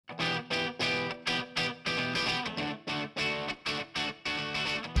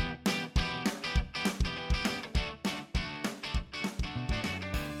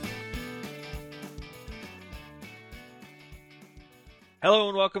Hello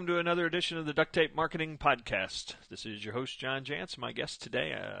and welcome to another edition of the Duct Tape Marketing Podcast. This is your host, John Jantz. My guest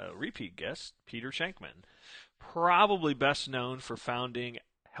today, a repeat guest, Peter Shankman. Probably best known for founding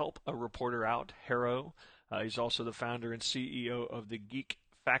Help a Reporter Out, HARO. He's also the founder and CEO of The Geek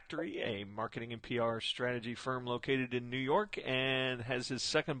Factory, a marketing and PR strategy firm located in New York, and has his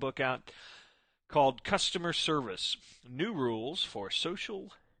second book out called Customer Service, New Rules for a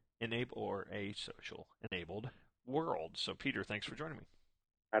Social Enabled World. So, Peter, thanks for joining me.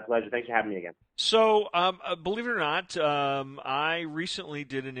 My pleasure. Thanks for having me again. So, believe it or not, I recently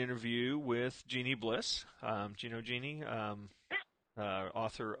did an interview with Jeannie Bliss. Do you know Jeannie?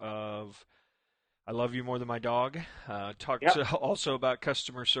 Author of I Love You More Than My Dog. Talked also about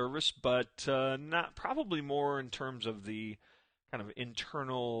customer service, but not probably more in terms of the kind of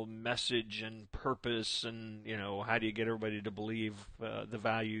internal message and purpose, and how do you get everybody to believe the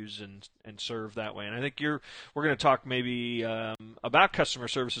values and serve that way. And I think we're going to talk maybe about customer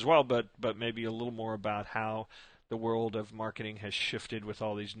service as well, but maybe a little more about how the world of marketing has shifted with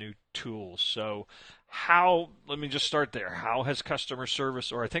all these new tools. So let me just start there. How has customer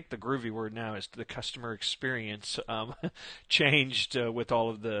service, or I think the groovy word now is the customer experience, changed with all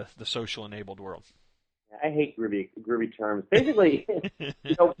of the social enabled world? I hate groovy terms. Basically,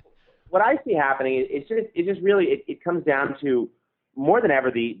 what I see happening is it comes down to more than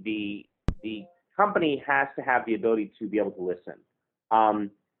ever the company has to have the ability to be able to listen.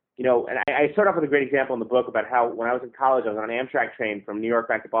 And I start off with a great example in the book about how when I was in college, I was on an Amtrak train from New York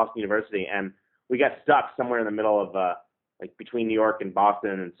back to Boston University, and we got stuck somewhere in the middle of between New York and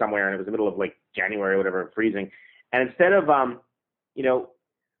Boston and somewhere, and it was the middle of January or whatever, freezing. And instead of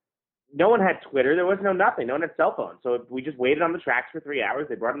no one had Twitter. There was nothing. No one had cell phones. So we just waited on the tracks for 3 hours.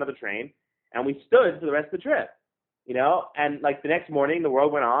 They brought another train, and we stood for the rest of the trip. And the next morning, the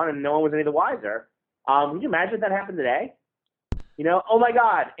world went on, and no one was any the wiser. Can you imagine if that happened today? Oh my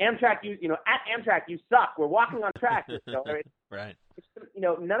God, Amtrak, at Amtrak, you suck. We're walking on tracks. Right.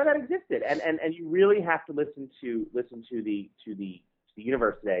 None of that existed, and you really have to listen to the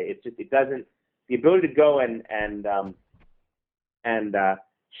universe today. It doesn't. The ability to go and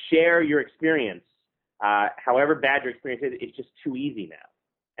share your experience, however bad your experience is, it's just too easy now.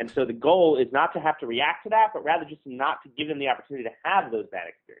 And so the goal is not to have to react to that, but rather just not to give them the opportunity to have those bad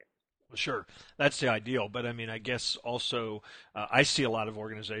experiences. Well, sure, that's the ideal. But I mean, I guess also I see a lot of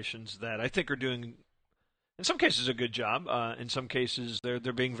organizations that I think are doing, in some cases, a good job. In some cases, they're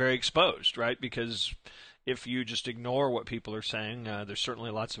being very exposed, right? Because if you just ignore what people are saying, there's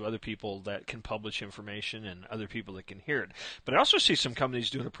certainly lots of other people that can publish information and other people that can hear it. But I also see some companies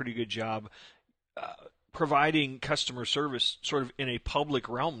doing a pretty good job providing customer service sort of in a public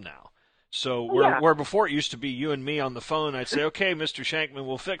realm now. So where before it used to be you and me on the phone, I'd say, okay, Mr. Shankman,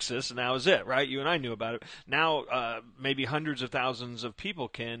 we'll fix this, and that was it, right? You and I knew about it. Now maybe hundreds of thousands of people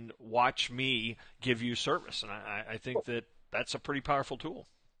can watch me give you service, and I think that's a pretty powerful tool.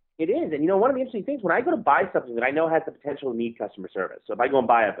 It is. And, one of the interesting things, when I go to buy something that I know has the potential to need customer service, so if I go and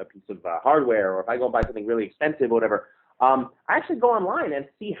buy a piece of hardware, or if I go and buy something really expensive or whatever, I actually go online and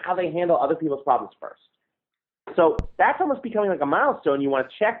see how they handle other people's problems first. So that's almost becoming like a milestone you want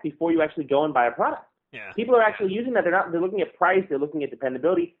to check before you actually go and buy a product. Yeah. People are actually using that. They're looking at price. They're looking at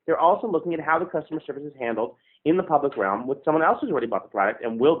dependability. They're also looking at how the customer service is handled in the public realm with someone else who's already bought the product,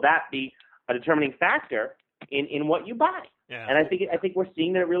 and will that be a determining factor in what you buy? Yeah. And I think we're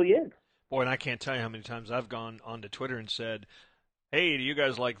seeing that it really is. Boy, and I can't tell you how many times I've gone onto Twitter and said, "Hey, do you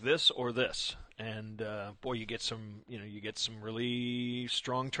guys like this or this?" And boy, you get some really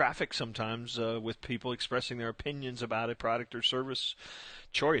strong traffic sometimes with people expressing their opinions about a product or service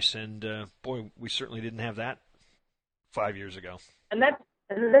choice. And boy, we certainly didn't have that 5 years ago. And that's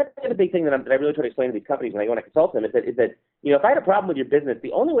the big thing that I really try to explain to these companies when I go and consult them is that if I had a problem with your business,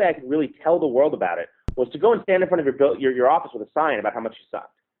 the only way I could really tell the world about it was to go and stand in front of your office with a sign about how much you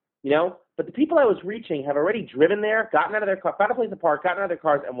sucked. But the people I was reaching have already driven there, gotten out of their car, found a place to park, gotten out of their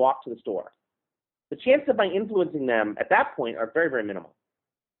cars, and walked to the store. The chances of my influencing them at that point are very, very minimal.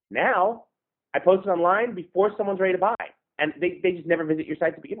 Now, I post it online before someone's ready to buy, and they just never visit your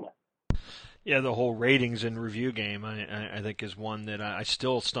site to begin with. Yeah, the whole ratings and review game, I think, is one that I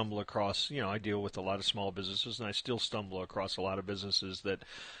still stumble across. I deal with a lot of small businesses, and I still stumble across a lot of businesses that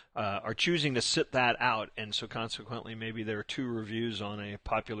are choosing to sit that out, and so consequently maybe there are 2 reviews on a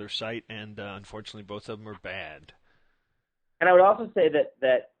popular site, and unfortunately both of them are bad. And I would also say that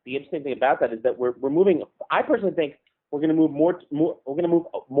the interesting thing about that is that we're moving. I personally think we're going to move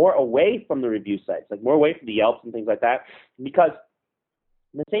more away from the review sites, like more away from the Yelps and things like that, because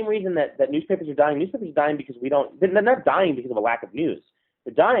the same reason that newspapers are dying because they're not dying because of a lack of news.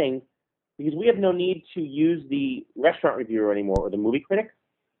 They're dying because we have no need to use the restaurant reviewer anymore or the movie critic.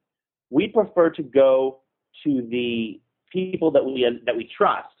 We prefer to go to the people that we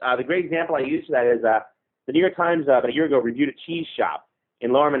trust. The great example I use for that is the New York Times about a year ago reviewed a cheese shop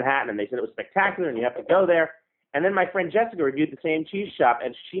in Lower Manhattan, and they said it was spectacular and you have to go there. And then my friend Jessica reviewed the same cheese shop,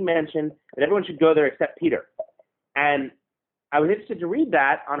 and she mentioned that everyone should go there except Peter. And I was interested to read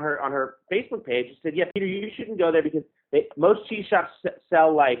that on her Facebook page. She said, "Yeah, Peter, you shouldn't go there because most cheese shops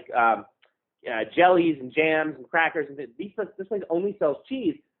sell like jellies and jams and crackers, and this place only sells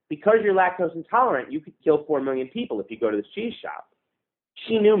cheese. Because you're lactose intolerant, you could kill 4 million people if you go to this cheese shop."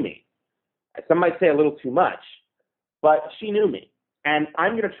 She knew me. Some might say a little too much, but she knew me. And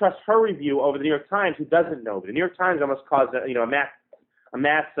I'm going to trust her review over the New York Times, who doesn't know me. The New York Times almost caused a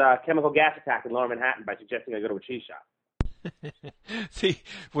mass chemical gas attack in Lower Manhattan by suggesting I go to a cheese shop. See,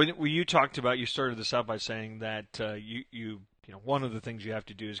 when you talked about, you started this out by saying that you know, one of the things you have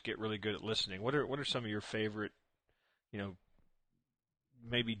to do is get really good at listening. What are some of your favorite, you know,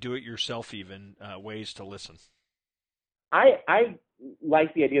 maybe do it yourself even ways to listen? I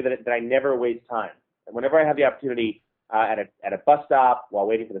like the idea that I never waste time. Whenever I have the opportunity at a bus stop while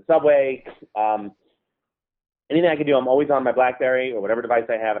waiting for the subway, anything I can do, I'm always on my BlackBerry or whatever device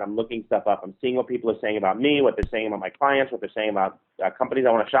I have, and I'm looking stuff up. I'm seeing what people are saying about me, what they're saying about my clients, what they're saying about companies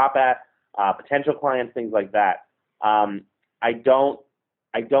I want to shop at, potential clients, things like that. I don't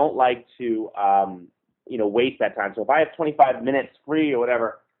like to waste that time. So if I have 25 minutes free or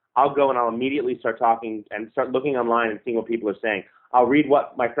whatever, I'll go and I'll immediately start talking and start looking online and seeing what people are saying. I'll read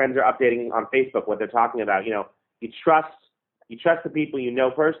what my friends are updating on Facebook, what they're talking about. You know, you trust the people you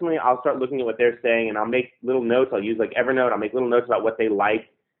know personally. I'll start looking at what they're saying, and I'll make little notes. I'll use like Evernote. I'll make little notes about what they like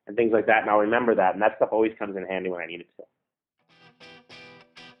and things like that, and I'll remember that. And that stuff always comes in handy when I need it to.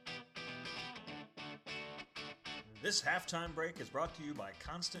 This halftime break is brought to you by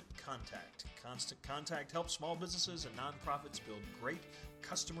Constant Contact. Constant Contact helps small businesses and nonprofits build great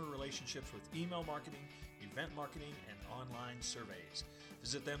customer relationships with email marketing, event marketing, and online surveys.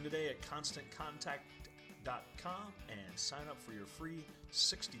 Visit them today at constantcontact.com and sign up for your free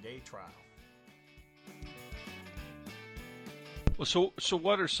 60-day trial. Well, so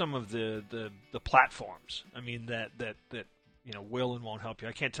what are some of the platforms? I mean, that you know will and won't help you.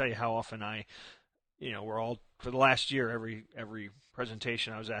 I can't tell you how often we're all, for the last year, every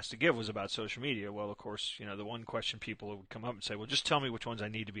presentation I was asked to give was about social media. Well, of course, the one question people would come up and say, "Well, just tell me which ones I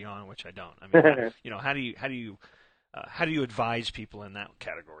need to be on and which I don't." I mean, how do you advise people in that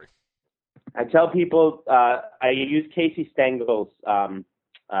category? I tell people I use Casey Stengel's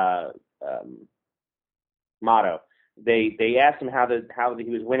motto. They asked him how he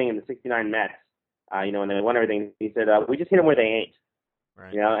was winning in the '69 Mets, and they won everything. He said, "We just hit them where they ain't."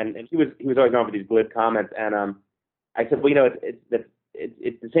 Right. And he was always known for these glib comments. And I said, well,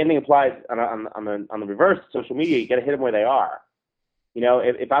 it's the same thing applies on the reverse, social media. You got to hit them where they are.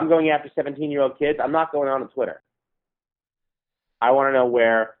 If I'm going after 17-year-old kids, I'm not going on Twitter. I want to know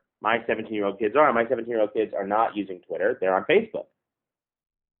where my 17-year-old kids are. My 17-year-old kids are not using Twitter. They're on Facebook.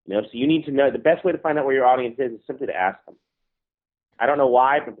 So you need to know the best way to find out where your audience is simply to ask them. I don't know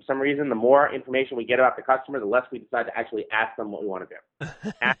why, but for some reason, the more information we get about the customer, the less we decide to actually ask them what we want to do.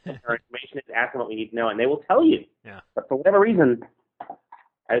 Ask them our information is, ask them what we need to know, and they will tell you. Yeah. But for whatever reason,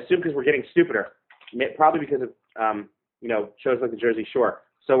 I assume because we're getting stupider, probably because of shows like the Jersey Shore.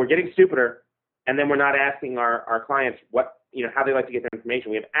 So we're getting stupider, and then we're not asking our clients how they like to get their information.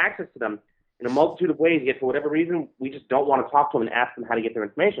 We have access to them in a multitude of ways, yet for whatever reason, we just don't want to talk to them and ask them how to get their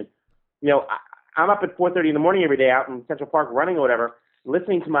information. I'm up at 4:30 in the morning every day out in Central Park running or whatever,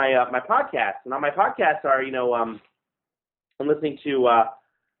 listening to my podcasts. And on my podcasts are, I'm listening to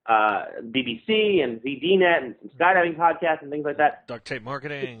BBC and ZDNet and some skydiving podcasts and things like that. Duct tape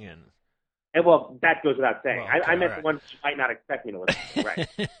marketing and well, that goes without saying. Well, okay, I meant right. the ones you might not expect me to listen to, right?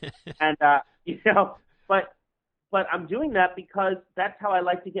 And but I'm doing that because that's how I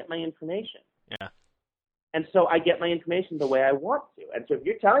like to get my information. Yeah. And so I get my information the way I want to. And so if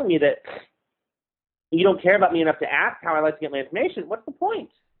you're telling me that you don't care about me enough to ask how I like to get my information, what's the point?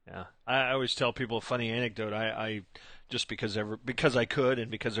 Yeah, I always tell people a funny anecdote. I just because I could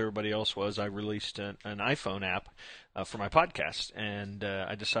and because everybody else was, I released an iPhone app for my podcast, and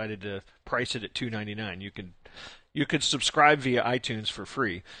I decided to price it at $2.99. You could subscribe via iTunes for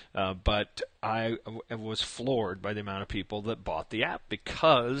free, but I was floored by the amount of people that bought the app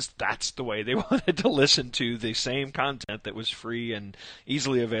because that's the way they wanted to listen to the same content that was free and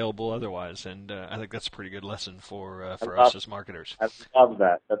easily available otherwise. And I think that's a pretty good lesson for us as marketers. I love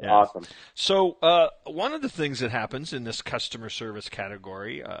that. That's awesome. So one of the things that happens in this customer service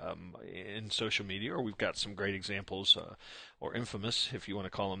category in social media, or we've got some great examples, or infamous, if you want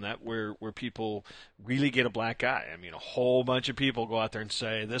to call them that, where people really get a black eye. I mean, a whole bunch of people go out there and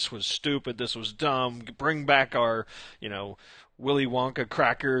say, this was stupid, this was dumb, bring back our, Willy Wonka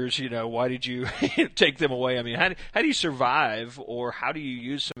crackers, why did you take them away? I mean, how do you survive, or how do you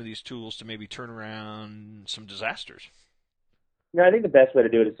use some of these tools to maybe turn around some disasters? I think the best way to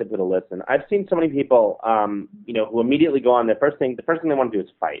do it is simply to listen. I've seen so many people, who immediately go on the first thing they want to do is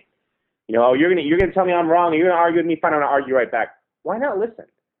fight. Oh, you're gonna tell me I'm wrong. You're gonna argue with me. Fine, I'm gonna argue right back. Why not listen?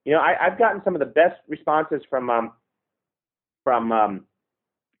 I've gotten some of the best responses from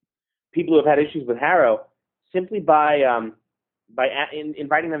people who have had issues with Harrow simply by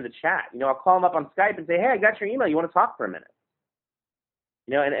inviting them to chat. I'll call them up on Skype and say, hey, I got your email. You want to talk for a minute?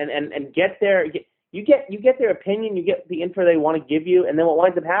 And get their you get their opinion. You get the info they want to give you, and then what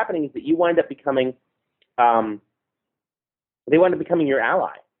winds up happening is that you wind up becoming they wind up becoming your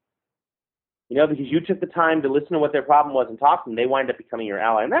ally. Because you took the time to listen to what their problem was and talk to them, they wind up becoming your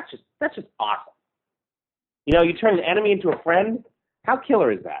ally. And that's just awesome. You turn an enemy into a friend. How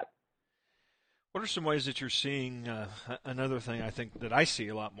killer is that? What are some ways that you're seeing, another thing I think that I see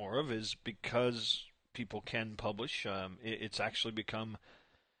a lot more of is because people can publish, it's actually become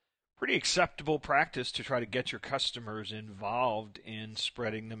pretty acceptable practice to try to get your customers involved in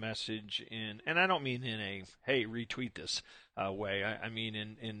spreading the message and I don't mean in a, hey, retweet this way. I mean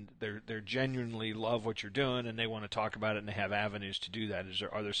in they're genuinely love what you're doing and they want to talk about it and they have avenues to do that.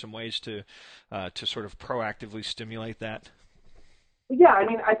 Are there some ways to sort of proactively stimulate that? Yeah,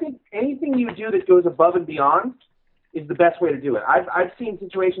 I think anything you do that goes above and beyond is the best way to do it. I've seen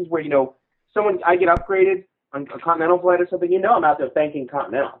situations where, I get upgraded on a Continental flight or something, I'm out there thanking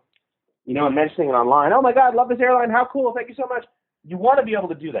Continental. And mentioning it online. Oh my God, love this airline. How cool. Thank you so much. You want to be able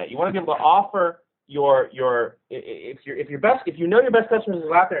to do that. You want to be able to offer if you know your best customers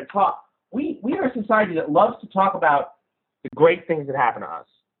go out there and talk. We are a society that loves to talk about the great things that happen to us.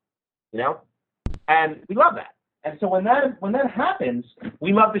 And we love that. And so when that happens,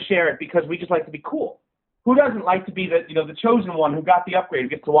 we love to share it because we just like to be cool. Who doesn't like to be the chosen one who got the upgrade, who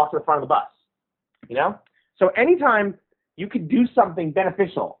gets to walk to the front of the bus? So anytime you could do something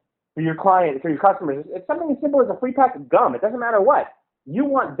beneficial for your client, for your customers, it's something as simple as a free pack of gum. It doesn't matter what. You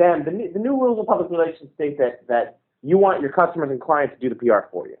want them, the new rules of public relations state that you want your customers and clients to do the PR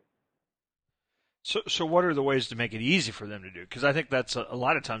for you. So what are the ways to make it easy for them to do? Because I think that's a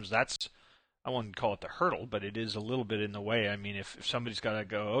lot of times I wouldn't call it the hurdle, but it is a little bit in the way. I mean, if somebody's got to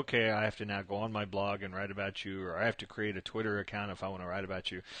go, okay, I have to now go on my blog and write about you, or I have to create a Twitter account if I want to write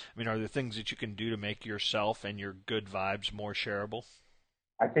about you. I mean, are there things that you can do to make yourself and your good vibes more shareable?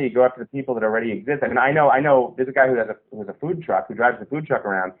 I say you go after the people that already exist. I know there's a guy who has a food truck, who drives the food truck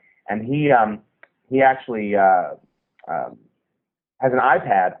around, and he actually has an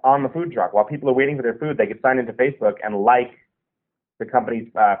iPad on the food truck. While people are waiting for their food, they can sign into Facebook and like the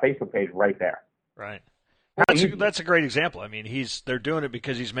company's Facebook page right there. Right. That's a great example. I mean, they're doing it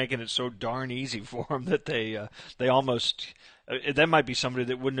because he's making it so darn easy for them that they almost that might be somebody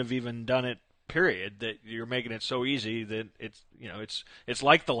that wouldn't have even done it. Period. That you're making it so easy that it's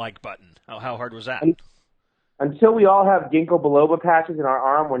like the like button. How hard was that? Until we all have ginkgo biloba patches in our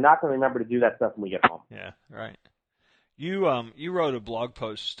arm, we're not going to remember to do that stuff when we get home. Yeah, right. You wrote a blog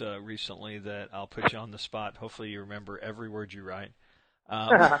post recently that I'll put you on the spot. Hopefully you remember every word you write.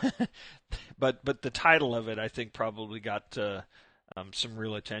 But the title of it, I think, probably got some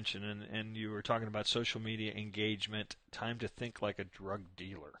real attention. And you were talking about social media engagement, time to think like a drug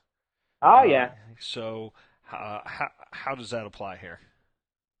dealer. Oh, yeah. So how does that apply here?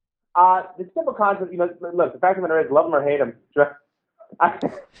 The simple concept, look, the fact of the matter is, love them or hate them. I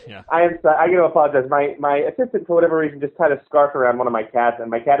am sorry. I got to apologize. My assistant, for whatever reason, just tied a scarf around one of my cats, and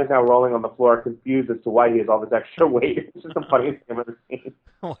my cat is now rolling on the floor, confused as to why he has all this extra weight. It's just the funniest thing I've ever seen.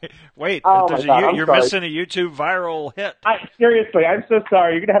 Wait, oh you're missing a YouTube viral hit. Seriously, I'm so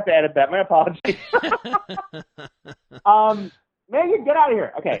sorry. You're going to have to edit that. My apologies. Megan, get out of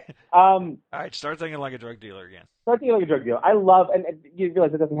here. Okay. All right, start thinking like a drug dealer again. Start thinking like a drug dealer. I love, and you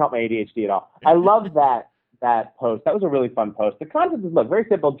realize it doesn't help my ADHD at all. I love that post. That was a really fun post. The concept is, look, very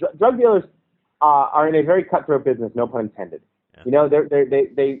simple. Drug dealers are in a very cutthroat business, no pun intended. Yeah.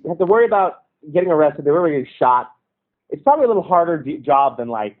 They have to worry about getting arrested. They're really getting shot. It's probably a little harder job than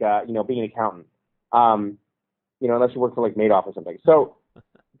being an accountant. Unless you work for like Madoff or something. So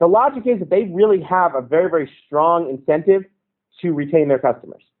the logic is that they really have a very, very strong incentive to retain their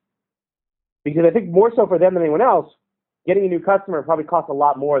customers. Because I think more so for them than anyone else, getting a new customer probably costs a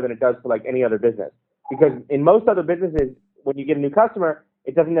lot more than it does for like any other business. Because in most other businesses, when you get a new customer,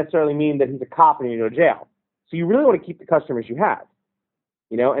 it doesn't necessarily mean that he's a cop and you go to jail. So you really want to keep the customers you have.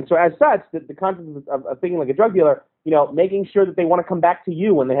 And so as such, the concept of thinking like a drug dealer, making sure that they want to come back to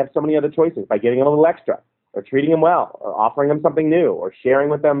you when they have so many other choices by giving them a little extra, or treating them well, or offering them something new, or sharing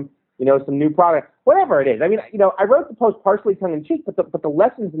with them, some new product, whatever it is. I mean, I wrote the post partially tongue-in-cheek, but the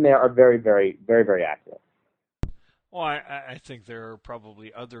lessons in there are very, very, very, very accurate. Well, I think there are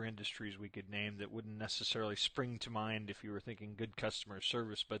probably other industries we could name that wouldn't necessarily spring to mind if you were thinking good customer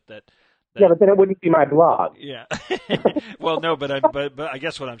service, but that yeah, but then it wouldn't be my blog. Yeah. Well, no, but I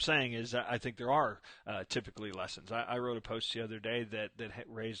guess what I'm saying is I think there are typically lessons. I wrote a post the other day that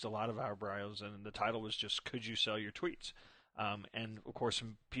raised a lot of eyebrows, and the title was just, "Could you sell your tweets?" And of course,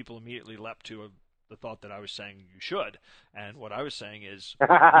 people immediately leapt to the thought that I was saying you should, and what I was saying is,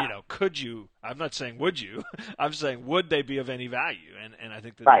 could you? I'm not saying would you. I'm saying would they be of any value? And I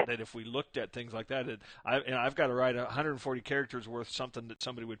think that, right. that if we looked at things like that, I've got to write 140 characters worth something that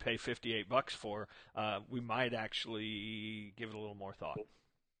somebody would pay $58 for. We might actually give it a little more thought.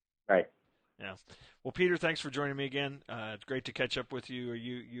 Right. Yeah. Well, Peter, thanks for joining me again. It's great to catch up with you. Are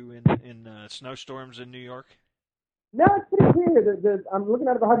you in snowstorms in New York? No, it's pretty clear. I'm looking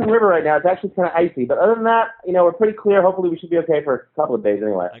out at the Hudson River right now. It's actually kind of icy. But other than that, we're pretty clear. Hopefully we should be okay for a couple of days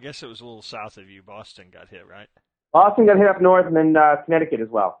anyway. I guess it was a little south of you. Boston got hit, right? Boston got hit up north, and then Connecticut as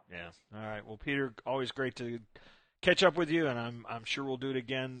well. Yeah. All right. Well, Peter, always great to catch up with you, and I'm sure we'll do it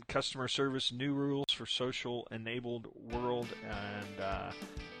again. Customer service, new rules for social-enabled world, and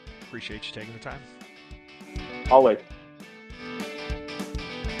appreciate you taking the time. Always.